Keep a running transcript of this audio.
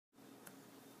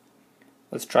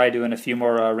Let's try doing a few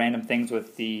more random things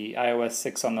with the iOS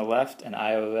 6 on the left and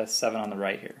iOS 7 on the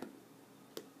right here.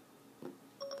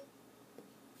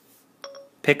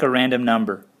 Pick a random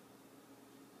number.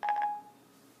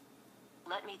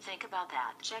 Let me think about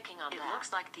that. Checking on that. It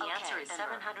looks like the answer is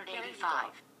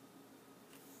 785.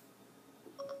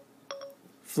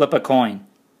 Flip a coin.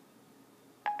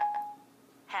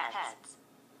 Heads.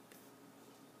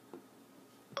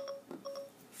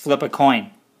 Flip a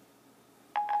coin.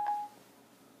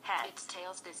 Heads. It's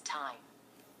tails this time.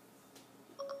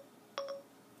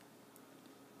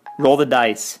 Roll the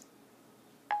dice.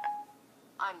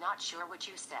 I'm not sure what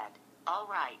you said. All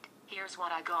right, here's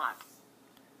what I got.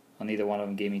 Well, neither one of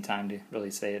them gave me time to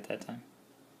really say it that time.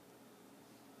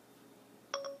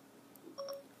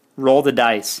 Roll the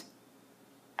dice.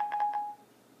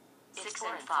 6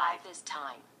 and 5 this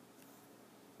time.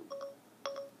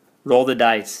 Roll the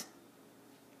dice.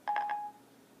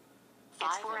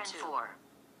 It's 4 and 4.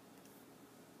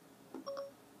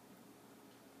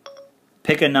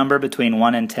 Pick a number between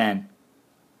 1 and 10.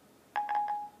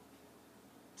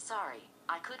 Sorry,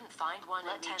 I couldn't find one.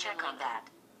 Let me check on that.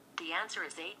 The answer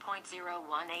is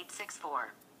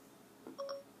 8.01864.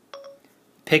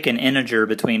 Pick an integer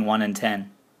between 1 and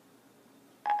 10.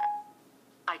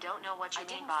 I don't know what you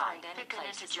mean by pick an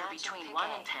integer between 1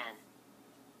 and 10.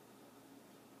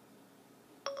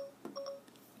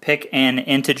 Pick an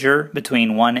integer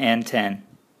between 1 and 10.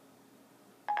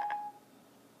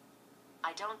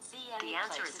 I don't see any. The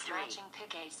answer is 3.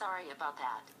 Pick a. Sorry about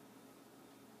that.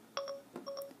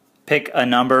 Pick a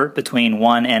number between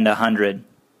 1 and 100.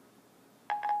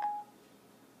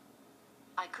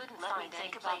 I couldn't find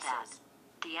any places.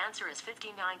 The answer is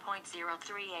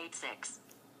 59.0386.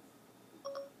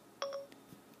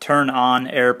 Turn on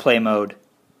airplane mode.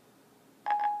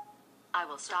 I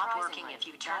will stop working if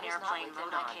you turn airplane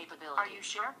mode on. Are you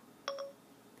sure?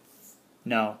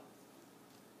 No.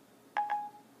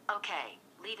 Okay,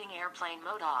 leaving airplane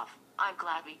mode off. I'm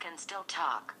glad we can still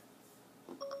talk.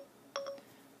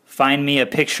 Find me a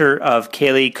picture of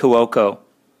Kaylee Cuoco.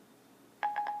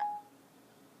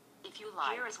 If you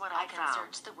like, here is what I can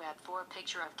search the web for a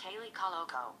picture of Kaylee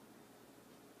Cuoco.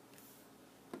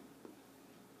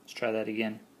 Let's try that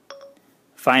again.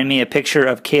 Find me a picture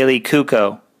of Kaylee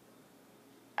Cuoco.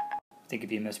 I think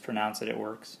if you mispronounce it, it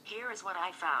works. Here is what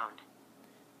I found.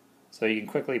 So you can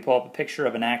quickly pull up a picture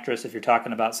of an actress if you're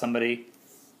talking about somebody.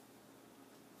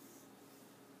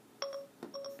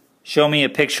 Show me a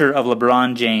picture of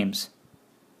LeBron James.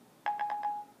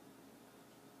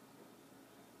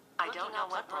 I don't know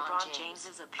what LeBron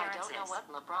James's appearance is. I don't know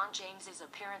what LeBron James's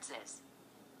appearance is.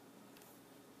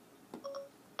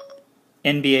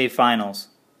 NBA Finals.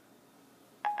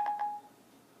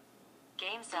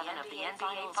 Game 7 of the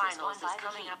NBA Finals is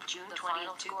coming up June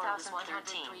 20th,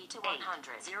 2013,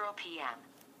 8:00 p.m.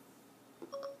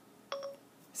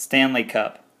 Stanley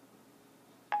Cup.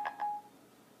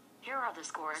 Here are the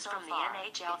scores from the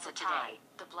NHL for today.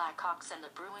 The Blackhawks and the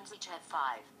Bruins each have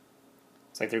 5.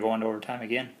 It's like they're going to overtime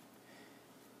again.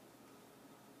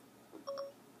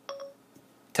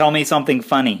 Tell me something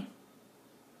funny.